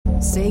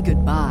Say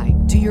goodbye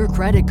to your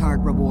credit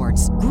card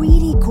rewards.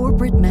 Greedy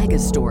corporate mega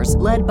stores,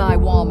 led by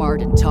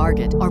Walmart and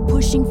Target, are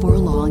pushing for a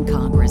law in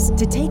Congress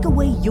to take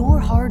away your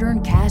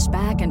hard-earned cash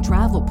back and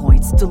travel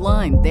points to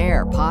line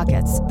their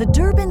pockets. The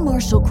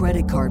Durbin-Marshall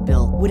credit card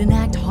bill would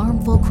enact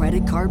harmful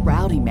credit card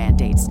routing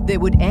mandates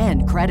that would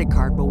end credit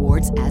card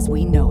rewards as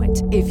we know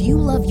it. If you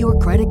love your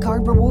credit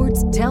card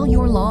rewards, tell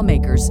your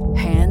lawmakers,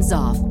 hands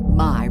off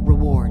my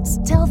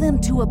rewards. Tell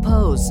them to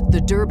oppose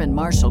the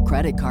Durbin-Marshall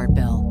credit card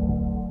bill.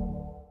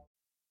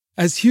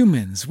 As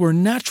humans, we're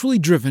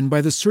naturally driven by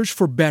the search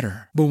for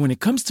better. But when it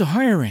comes to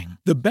hiring,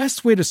 the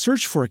best way to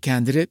search for a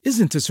candidate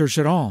isn't to search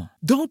at all.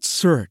 Don't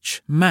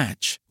search,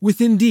 match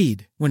with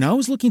Indeed. When I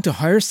was looking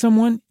to hire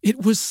someone,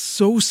 it was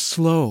so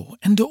slow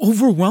and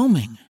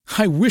overwhelming.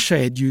 I wish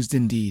I had used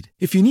Indeed.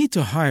 If you need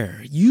to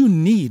hire, you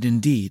need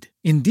Indeed.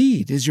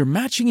 Indeed is your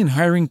matching and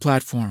hiring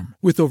platform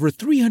with over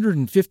 350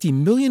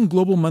 million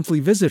global monthly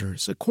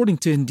visitors,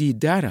 according to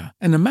Indeed data,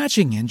 and a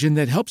matching engine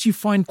that helps you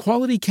find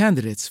quality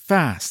candidates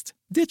fast.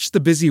 Ditch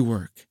the busy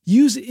work.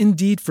 Use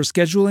Indeed for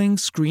scheduling,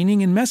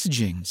 screening, and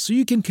messaging so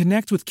you can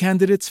connect with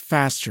candidates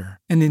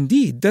faster. And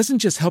Indeed doesn't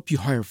just help you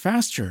hire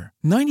faster.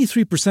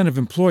 93% of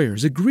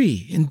employers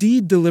agree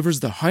Indeed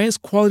delivers the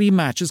highest quality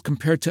matches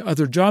compared to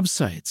other job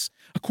sites,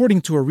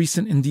 according to a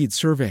recent Indeed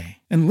survey.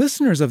 And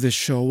listeners of this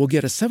show will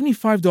get a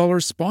 $75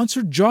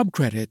 sponsored job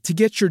credit to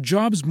get your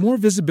jobs more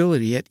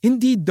visibility at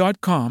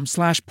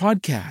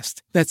Indeed.com/podcast.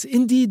 That's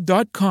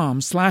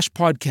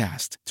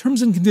Indeed.com/podcast.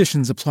 Terms and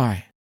conditions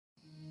apply.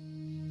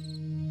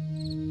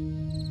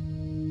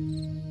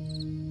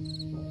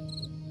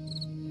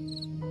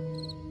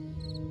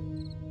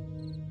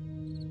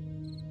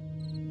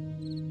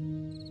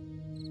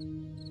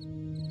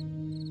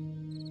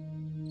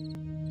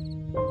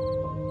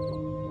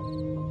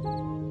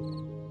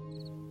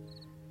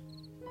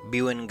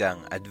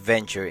 Biwangang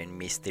Adventure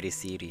and Mystery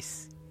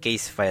Series,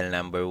 Case File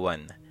Number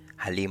 1,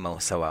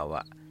 Halimaw sa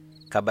Wawa.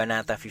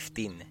 Kabanata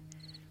 15,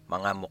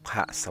 Mga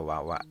Mukha sa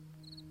Wawa.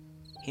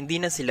 Hindi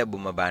na sila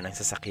bumaba ng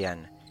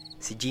sasakyan.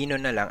 Si Gino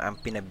na lang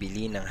ang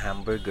pinabili ng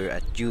hamburger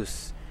at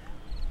juice.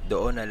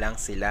 Doon na lang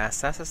sila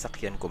sa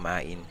sasakyan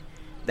kumain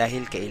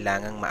dahil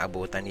kailangang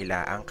maabutan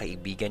nila ang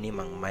kaibigan ni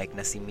Mang Mike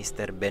na si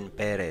Mr. Ben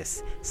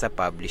Perez sa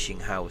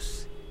publishing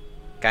house.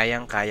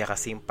 Kayang-kaya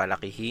kasing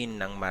palakihin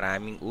ng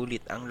maraming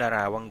ulit ang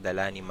larawang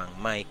dala ni Mang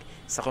Mike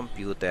sa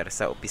computer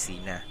sa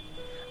opisina.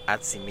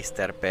 At si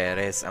Mr.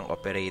 Perez ang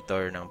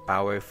operator ng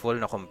powerful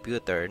na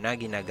computer na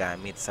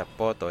ginagamit sa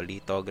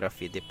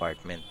photolithography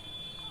department.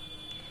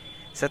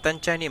 Sa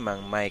tansya ni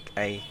Mang Mike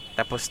ay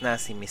tapos na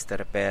si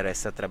Mr.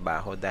 Perez sa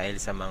trabaho dahil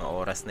sa mga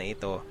oras na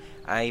ito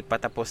ay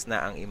patapos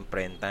na ang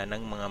imprenta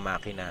ng mga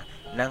makina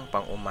ng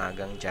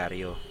pang-umagang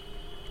dyaryo.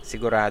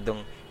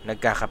 Siguradong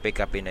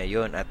nagkakape-kape na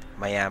yon at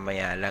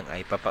maya-maya lang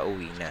ay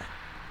papauwi na.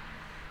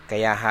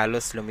 Kaya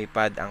halos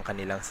lumipad ang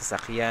kanilang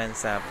sasakyan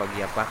sa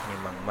pagyapak ni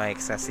Mang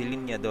Mike sa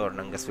silinyador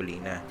ng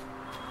gasolina.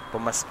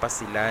 Pumaspas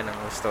sila ng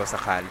husto sa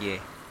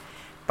kalye.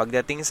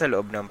 Pagdating sa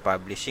loob ng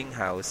publishing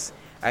house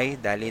ay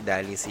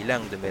dali-dali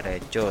silang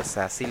dumiretso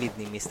sa silid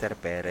ni Mr.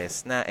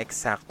 Perez na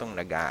eksaktong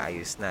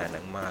nag-aayos na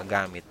ng mga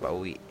gamit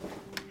pauwi.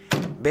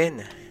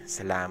 Ben,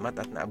 salamat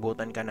at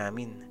naabutan ka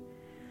namin.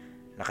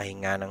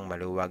 Nakahinga ng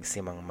maluwag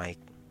si Mang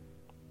Mike.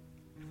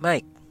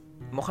 Mike,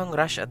 mukhang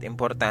rush at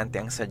importante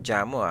ang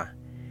sadya mo ah.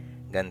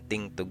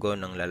 Ganting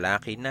tugon ng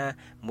lalaki na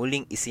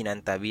muling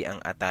isinantabi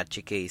ang attache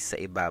case sa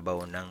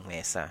ibabaw ng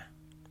mesa.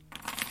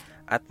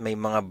 At may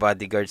mga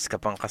bodyguards ka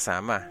pang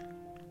kasama.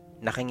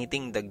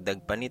 Nakangiting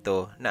dagdag pa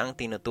nito na ang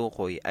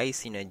tinutukoy ay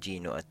sina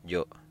Gino at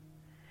Joe.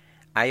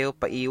 Ayaw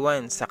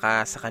paiwan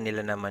saka sa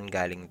kanila naman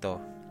galing to.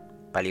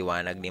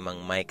 Paliwanag ni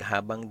Mang Mike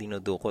habang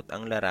dinudukot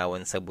ang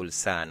larawan sa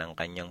bulsa ng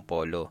kanyang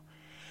polo.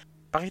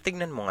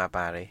 Pakitignan mo nga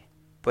pare.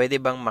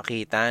 Pwede bang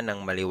makita ng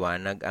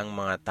maliwanag ang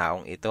mga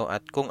taong ito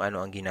at kung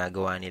ano ang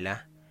ginagawa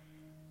nila?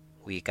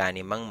 Wika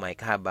ni Mang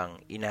Mike habang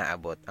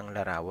inaabot ang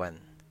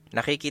larawan.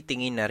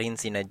 Nakikitingin na rin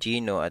sina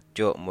Gino at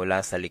Joe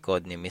mula sa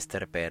likod ni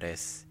Mr.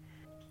 Perez.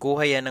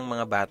 Kuha yan ng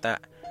mga bata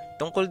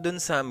tungkol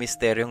dun sa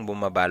misteryong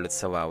bumabalot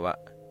sa wawa.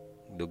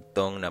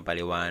 Dugtong na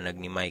paliwanag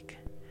ni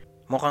Mike.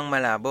 Mukhang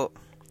malabo.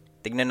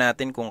 Tignan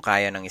natin kung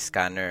kaya ng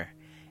scanner.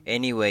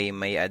 Anyway,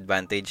 may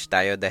advantage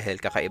tayo dahil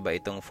kakaiba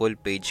itong full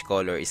page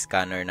color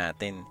scanner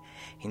natin.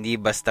 Hindi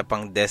basta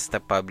pang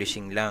desktop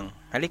publishing lang.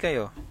 Hali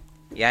kayo.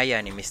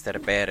 Yaya ni Mr.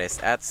 Perez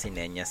at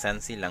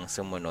sinenyasan silang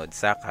sumunod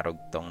sa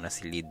karugtong na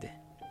silid.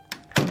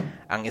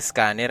 Ang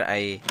scanner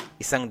ay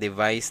isang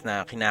device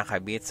na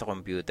kinakabit sa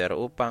computer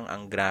upang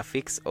ang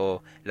graphics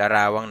o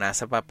larawang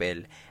nasa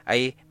papel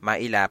ay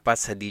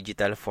mailapat sa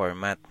digital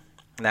format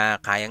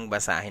na kayang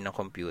basahin ng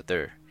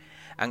computer.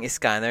 Ang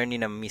scanner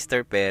ni na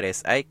Mr.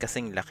 Perez ay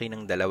kasing laki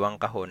ng 2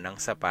 kahon ng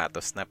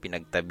sapatos na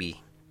pinagtabi.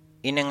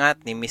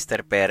 Inangat ni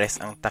Mr. Perez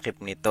ang takip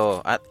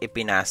nito at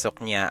ipinasok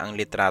niya ang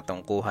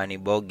litratong kuha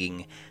ni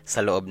Boging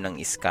sa loob ng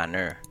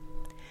scanner.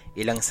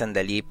 Ilang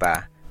sandali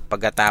pa,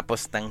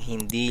 pagkatapos ng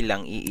hindi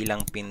lang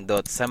iilang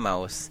pindot sa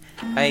mouse,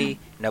 ay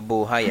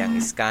nabuhay ang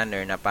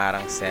scanner na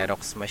parang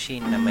Xerox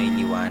machine na may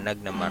liwanag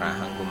na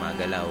marahang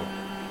gumagalaw.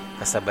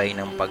 Kasabay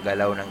ng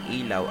paggalaw ng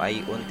ilaw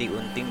ay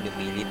unti-unting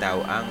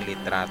lumilitaw ang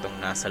litratong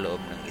nasa loob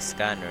ng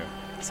scanner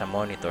sa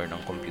monitor ng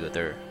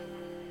computer.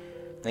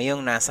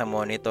 Ngayong nasa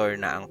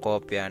monitor na ang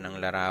kopya ng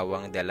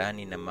larawang dala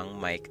ni Mang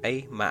Mike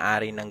ay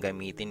maaari nang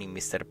gamitin ni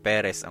Mr.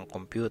 Perez ang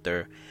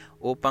computer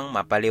upang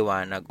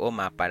mapaliwanag o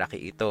mapalaki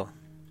ito.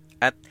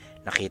 At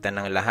nakita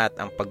ng lahat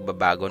ang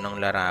pagbabago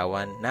ng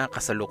larawan na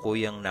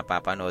kasalukuyang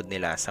napapanood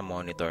nila sa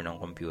monitor ng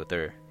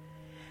computer.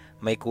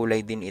 May kulay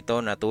din ito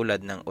na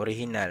tulad ng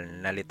orihinal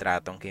na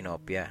litratong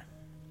kinopya.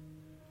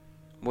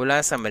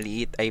 Mula sa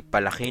maliit ay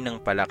palaki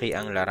ng palaki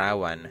ang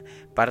larawan,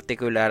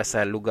 partikular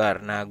sa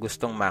lugar na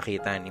gustong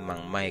makita ni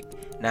Mang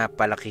Mike na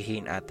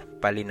palakihin at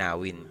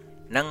palinawin.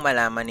 Nang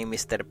malaman ni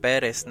Mr.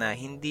 Perez na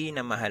hindi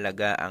na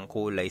mahalaga ang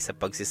kulay sa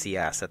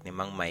pagsisiyasat ni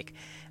Mang Mike,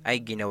 ay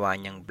ginawa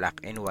niyang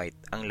black and white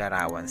ang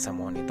larawan sa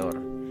monitor.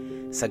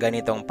 Sa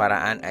ganitong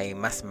paraan ay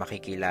mas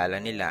makikilala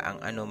nila ang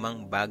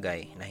anumang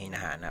bagay na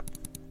hinahanap.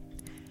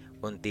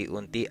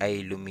 Unti-unti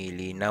ay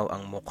lumilinaw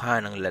ang mukha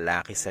ng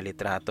lalaki sa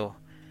litrato.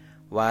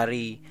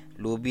 Wari,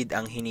 lubid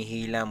ang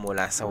hinihila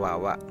mula sa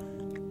wawa.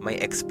 May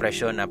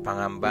ekspresyon na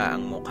pangamba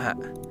ang mukha.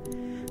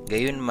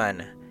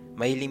 Gayunman,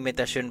 may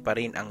limitasyon pa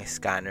rin ang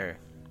scanner.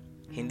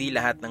 Hindi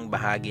lahat ng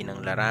bahagi ng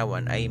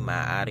larawan ay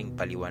maaaring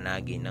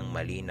paliwanagin ng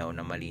malinaw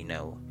na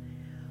malinaw.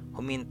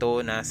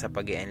 Huminto na sa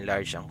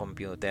pag-enlarge ang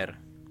computer.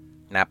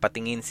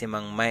 Napatingin si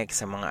Mang Mike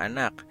sa mga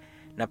anak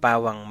na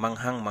pawang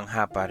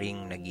manghang-mangha pa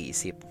ring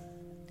nag-iisip.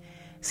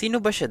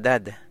 Sino ba siya,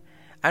 Dad?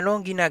 Ano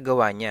ang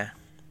ginagawa niya?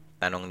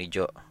 Tanong ni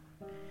Joe.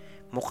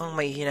 Mukhang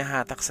may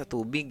hinahatak sa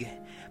tubig,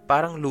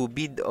 parang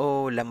lubid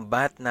o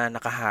lambat na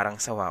nakaharang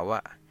sa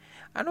wawa.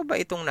 Ano ba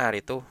itong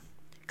narito?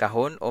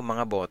 Kahon o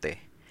mga bote?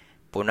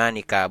 Puna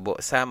ni Kabo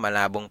sa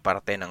malabong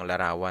parte ng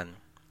larawan.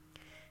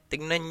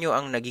 Tignan nyo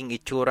ang naging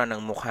itsura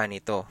ng mukha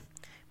nito.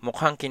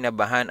 Mukhang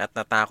kinabahan at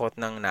natakot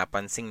nang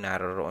napansing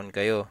naroroon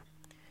kayo.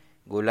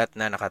 Gulat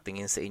na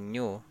nakatingin sa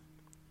inyo,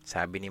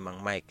 sabi ni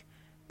Mang Mike.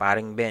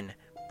 Paring Ben,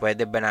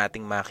 pwede ba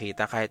nating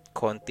makita kahit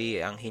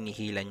konti ang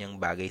hinihila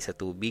niyang bagay sa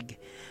tubig?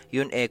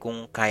 Yun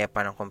kung kaya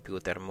pa ng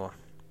computer mo.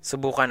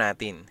 Subukan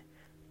natin.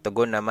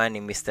 Tugon naman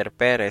ni Mr.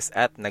 Perez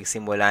at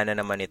nagsimula na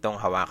naman itong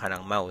hawakan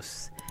ng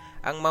mouse.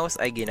 Ang mouse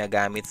ay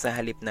ginagamit sa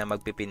halip na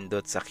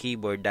magpipindot sa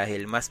keyboard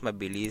dahil mas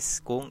mabilis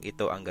kung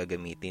ito ang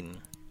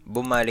gagamitin.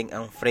 Bumaling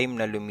ang frame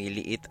na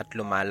lumiliit at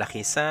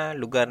lumalaki sa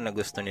lugar na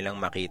gusto nilang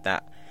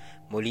makita.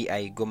 Muli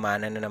ay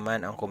gumana na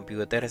naman ang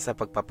computer sa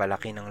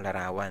pagpapalaki ng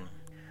larawan.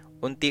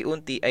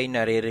 Unti-unti ay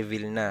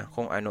nare-reveal na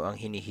kung ano ang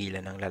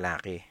hinihila ng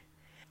lalaki.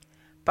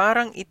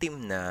 Parang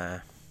itim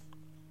na.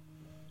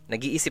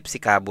 Nag-iisip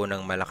si Kabo ng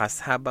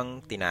malakas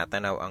habang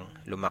tinatanaw ang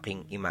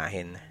lumaking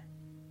imahen.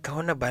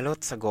 Kahon na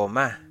balot sa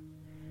goma.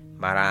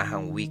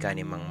 Marahang wika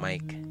ni Mang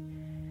Mike.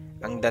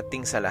 Ang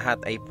dating sa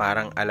lahat ay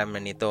parang alam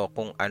na nito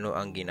kung ano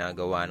ang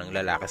ginagawa ng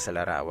lalaki sa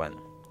larawan.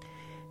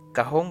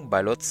 Kahong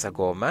balot sa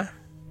goma?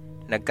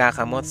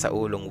 Nagkakamot sa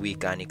ulong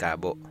wika ni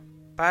Kabo.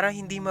 Para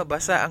hindi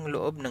mabasa ang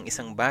loob ng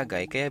isang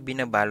bagay kaya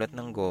binabalot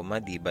ng goma,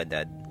 di ba,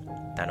 Dad?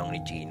 Tanong ni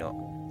Gino.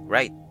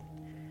 Right.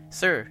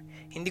 Sir,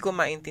 hindi ko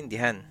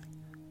maintindihan.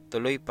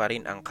 Tuloy pa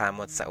rin ang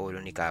kamot sa ulo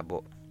ni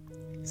Kabo.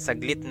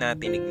 Saglit na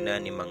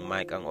tinignan ni Mang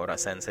Mike ang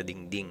orasan sa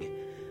dingding.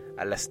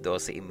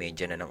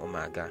 12:30 na ng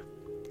umaga.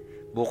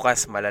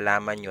 Bukas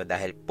malalaman nyo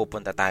dahil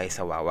pupunta tayo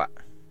sa wawa.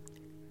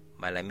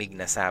 Malamig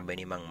na sabi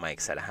ni Mang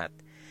Mike sa lahat.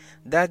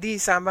 Daddy,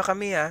 sama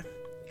kami ha.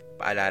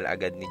 Paalala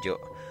agad ni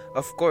Joe.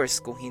 Of course,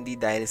 kung hindi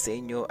dahil sa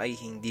inyo ay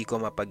hindi ko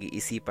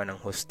mapag-iisipan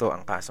ng husto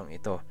ang kasong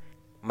ito.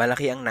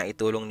 Malaki ang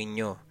naitulong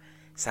ninyo.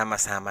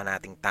 Sama-sama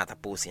nating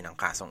tatapusin ang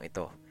kasong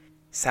ito.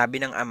 Sabi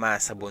ng ama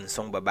sa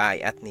bunsong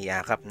babae at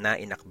niyakap na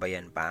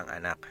inakbayan pa ang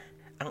anak.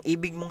 Ang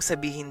ibig mong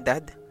sabihin,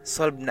 Dad,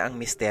 solve na ang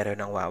misteryo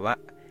ng wawa?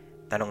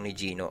 Tanong ni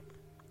Gino.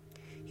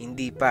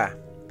 Hindi pa,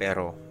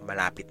 pero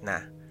malapit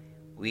na.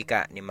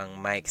 Wika ni Mang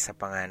Mike sa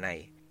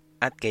panganay.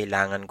 At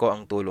kailangan ko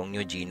ang tulong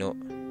niyo, Gino.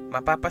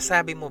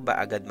 Mapapasabi mo ba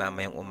agad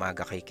mamayang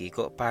umaga kay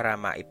Kiko para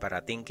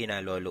maiparating kina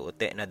Lolo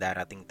Ute na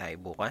darating tayo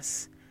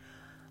bukas?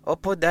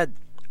 Opo, Dad.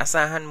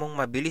 Asahan mong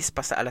mabilis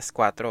pa sa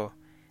 4:00.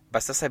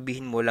 Basta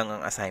sabihin mo lang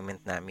ang assignment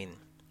namin.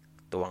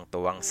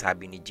 Tuwang-tuwang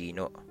sabi ni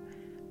Gino.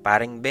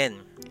 Paring Ben,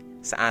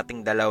 sa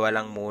ating dalawa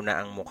lang muna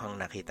ang mukhang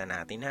nakita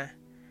natin ha.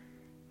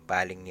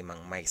 Baling ni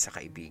Mang Mike sa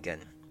kaibigan.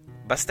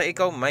 Basta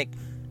ikaw, Mike.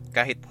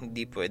 Kahit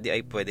hindi pwede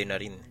ay pwede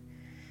na rin.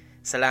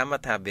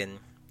 Salamat ha,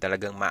 Ben.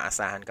 Talagang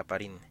maasahan ka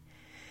pa rin.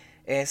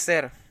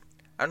 Sir,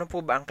 ano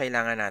po ba ang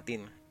kailangan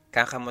natin?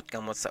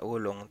 Kakamot-kamot sa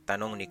ulong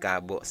tanong ni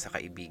Kabo sa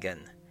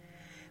kaibigan.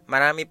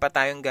 Marami pa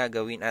tayong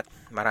gagawin at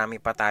marami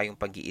pa tayong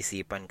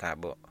pag-iisipan,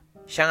 Kabo.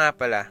 Siya nga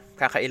pala,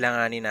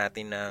 kakailanganin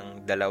natin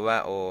ng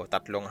 2 o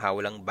 3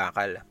 hawlang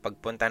bakal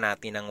pagpunta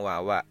natin ng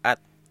wawa at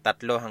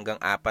 3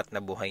 hanggang 4 na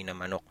buhay na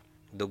manok.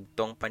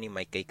 Dugtong pa ni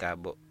Mike kay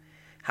Kabo.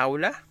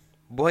 Hawla?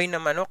 Buhay na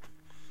manok?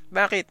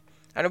 Bakit?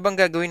 Ano bang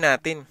gagawin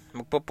natin?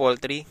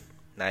 Magpo-poultry?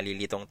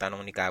 Nalilitong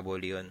tanong ni Kabo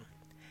Leon.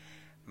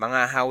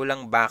 Mga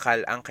hawlang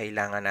bakal ang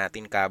kailangan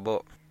natin,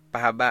 Kabo.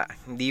 Pahaba,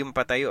 hindi yung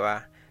patayo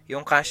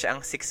Yung kasya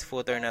ang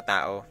 6-footer na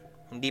tao,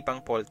 hindi pang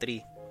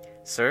poultry.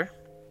 Sir?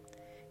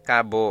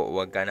 Kabo,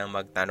 huwag ka nang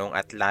magtanong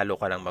at lalo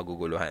ka lang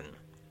maguguluhan.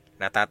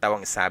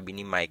 Natatawang sabi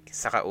ni Mike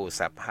sa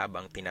kausap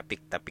habang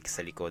tinapik-tapik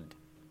sa likod.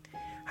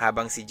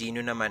 Habang si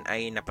Gino naman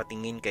ay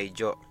napatingin kay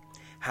Joe.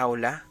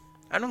 Hawla?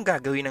 Anong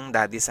gagawin ng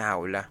daddy sa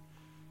hawla?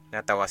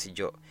 Natawa si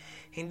Joe.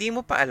 Hindi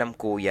mo pa alam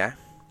kuya?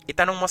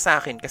 Itanong mo sa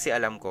akin kasi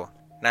alam ko.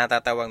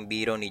 Natatawang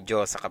biro ni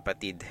Joe sa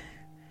kapatid.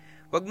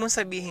 Huwag mong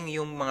sabihin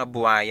yung mga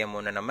buhaya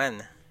mo na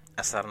naman.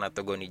 Asar na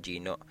tugon ni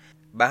Gino.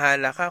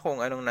 Bahala ka kung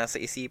anong nasa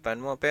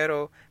isipan mo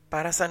pero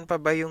para saan pa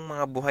ba yung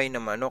mga buhay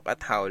na manok at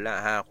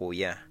hawla ha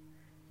kuya?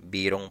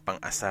 Birong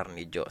pang-asar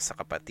ni Joe sa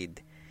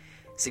kapatid.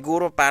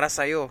 Siguro para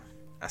sa'yo,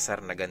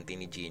 asar na ganti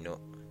ni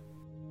Gino.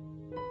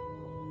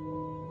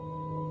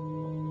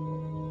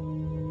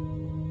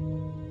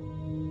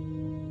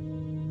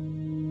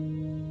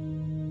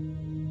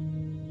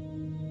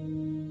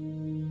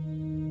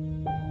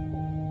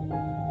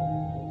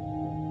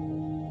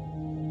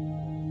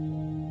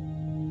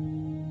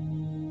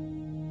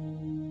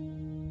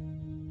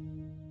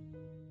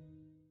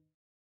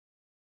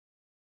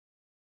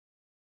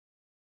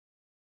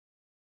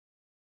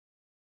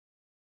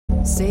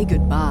 Say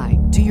goodbye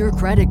to your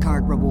credit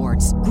card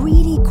rewards.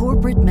 Greedy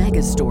corporate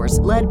mega stores,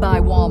 led by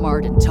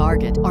Walmart and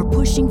Target, are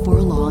pushing for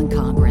a law in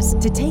Congress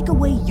to take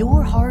away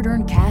your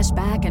hard-earned cash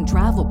back and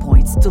travel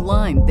points to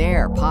line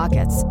their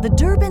pockets. The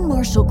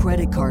Durbin-Marshall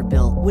credit card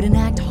bill would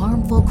enact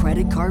harmful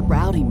credit card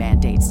routing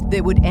mandates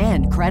that would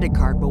end credit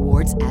card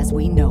rewards as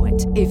we know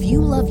it. If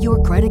you love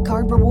your credit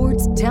card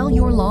rewards, tell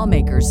your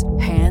lawmakers,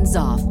 hands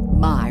off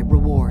my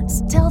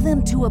rewards. Tell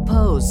them to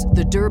oppose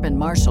the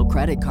Durbin-Marshall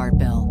credit card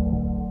bill.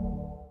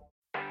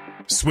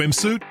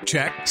 Swimsuit?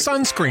 Check.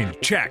 Sunscreen?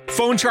 Check.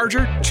 Phone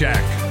charger?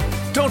 Check.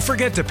 Don't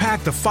forget to pack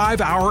the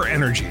 5-Hour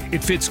Energy.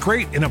 It fits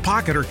great in a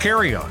pocket or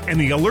carry-on,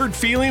 and the alert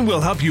feeling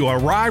will help you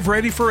arrive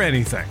ready for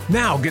anything.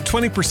 Now get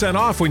 20%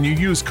 off when you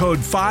use code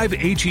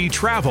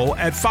 5HETRAVEL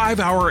at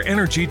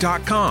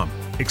 5hourenergy.com.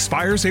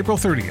 Expires April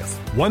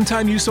 30th.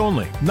 One-time use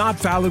only. Not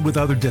valid with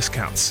other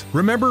discounts.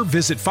 Remember,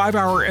 visit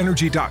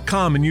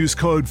 5hourenergy.com and use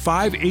code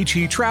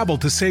 5HETRAVEL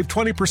to save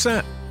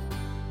 20%.